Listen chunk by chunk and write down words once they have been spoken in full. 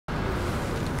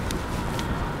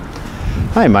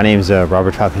Hi, my name is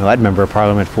Robert Falcon-Led, Member of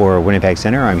Parliament for Winnipeg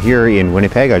Centre. I'm here in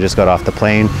Winnipeg. I just got off the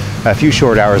plane a few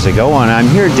short hours ago, and I'm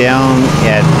here down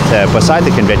at beside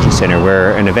the convention centre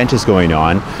where an event is going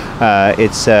on.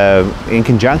 It's in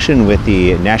conjunction with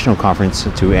the National Conference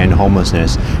to End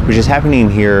Homelessness, which is happening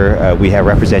here. We have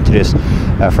representatives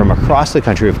from across the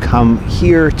country who have come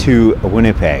here to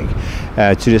Winnipeg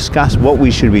to discuss what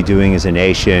we should be doing as a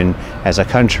nation, as a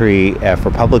country,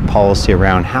 for public policy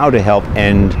around how to help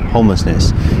end homelessness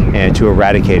and to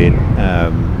eradicate it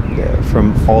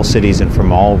from all cities and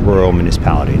from all rural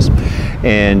municipalities.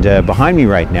 And behind me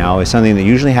right now is something that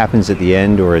usually happens at the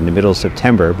end or in the middle of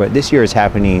September, but this year is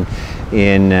happening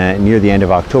in near the end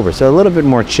of October. So a little bit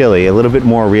more chilly, a little bit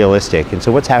more realistic. And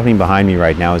so what's happening behind me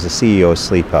right now is the CEO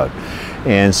Sleepout.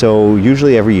 And so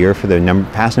usually every year for the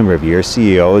past number of years,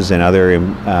 CEOs and other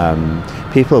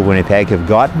people of Winnipeg have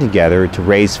gotten together to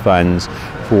raise funds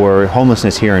for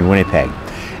homelessness here in Winnipeg.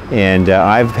 And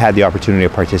I've had the opportunity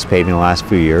to participate in the last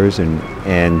few years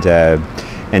and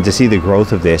to see the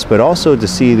growth of this, but also to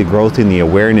see the growth in the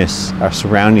awareness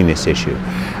surrounding this issue.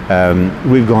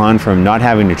 We've gone from not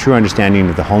having a true understanding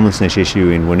of the homelessness issue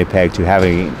in Winnipeg to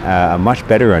having a much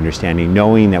better understanding,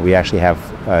 knowing that we actually have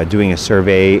doing a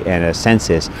survey and a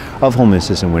census of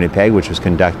homelessness in Winnipeg, which was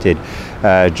conducted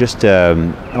just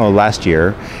last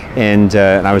year. And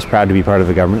I was proud to be part of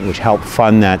the government which helped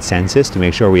fund that census to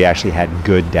make sure we actually had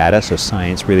good data, so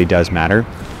science really does matter.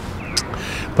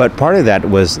 But part of that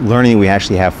was learning we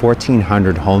actually have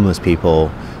 1,400 homeless people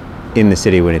in the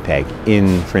city of Winnipeg,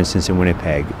 for instance, in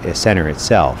Winnipeg Centre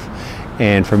itself.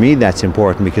 And for me, that's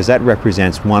important because that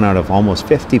represents 1 out of almost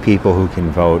 50 people who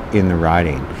can vote in the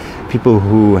riding. People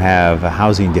who have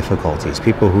housing difficulties,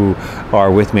 people who are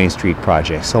with Main Street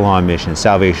Project, Salon Mission,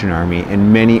 Salvation Army,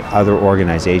 and many other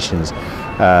organizations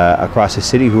across the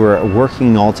city who are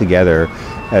working all together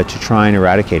to try and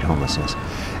eradicate homelessness.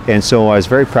 And so I was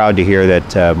very proud to hear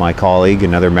that my colleague,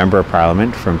 another member of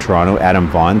Parliament from Toronto, Adam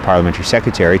Vaughan, Parliamentary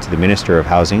Secretary to the Minister of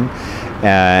Housing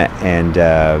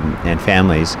and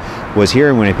Families, was here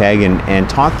in Winnipeg and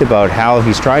talked about how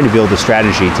he's trying to build a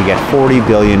strategy to get $40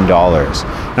 billion.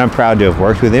 And I'm proud to have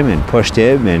worked with him and pushed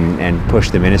him and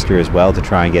pushed the Minister as well to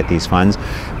try and get these funds.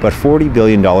 But $40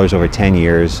 billion over 10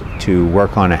 years to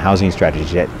work on a housing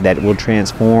strategy that will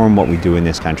transform what we do in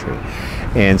this country.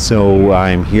 And so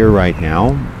I'm here right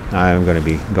now. I'm going to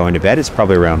be going to bed. It's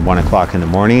probably around 1 o'clock in the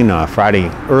morning,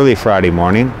 early Friday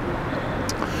morning.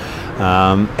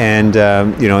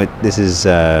 You know, this is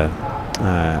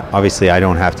obviously I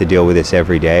don't have to deal with this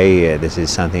every day. This is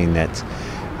something that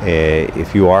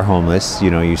if you are homeless,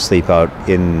 you know, you sleep out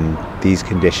in these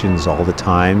conditions all the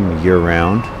time, year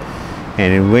round.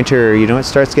 And in winter, you know, it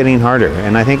starts getting harder.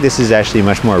 And I think this is actually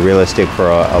much more realistic for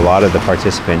a lot of the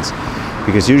participants,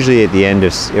 because usually at the end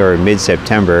of or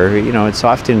mid-September, you know, it's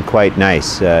often quite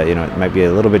nice. You know, it might be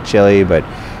a little bit chilly, but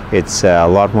it's a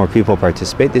lot more people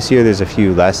participate. This year there's a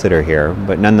few less that are here,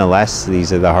 but nonetheless,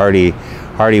 these are the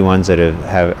hardy ones that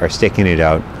are sticking it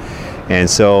out. And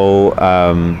so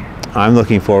I'm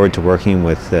looking forward to working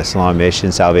with Salon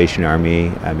Mission, Salvation Army,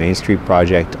 Main Street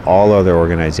Project, all other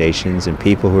organizations and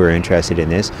people who are interested in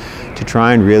this to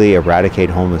try and really eradicate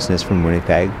homelessness from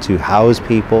Winnipeg, to house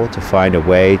people, to find a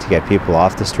way to get people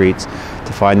off the streets,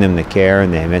 to find them the care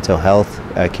and the mental health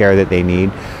care that they need,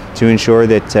 to ensure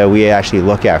that we actually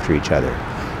look after each other.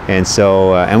 And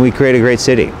so, and we create a great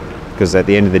city, because at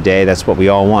the end of the day, that's what we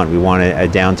all want. We want a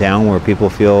downtown where people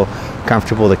feel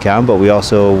comfortable to come, but we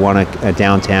also want a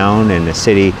downtown and a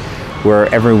city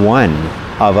where every one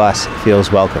of us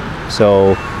feels welcome.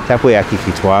 So, tapwe aki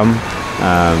kitwam.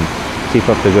 Keep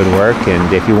up the good work,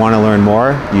 and if you want to learn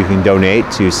more, you can donate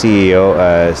to the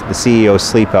CEO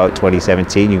Sleepout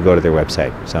 2017. You can go to their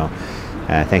website. So,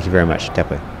 thank you very much.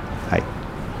 Tapwe. Hi.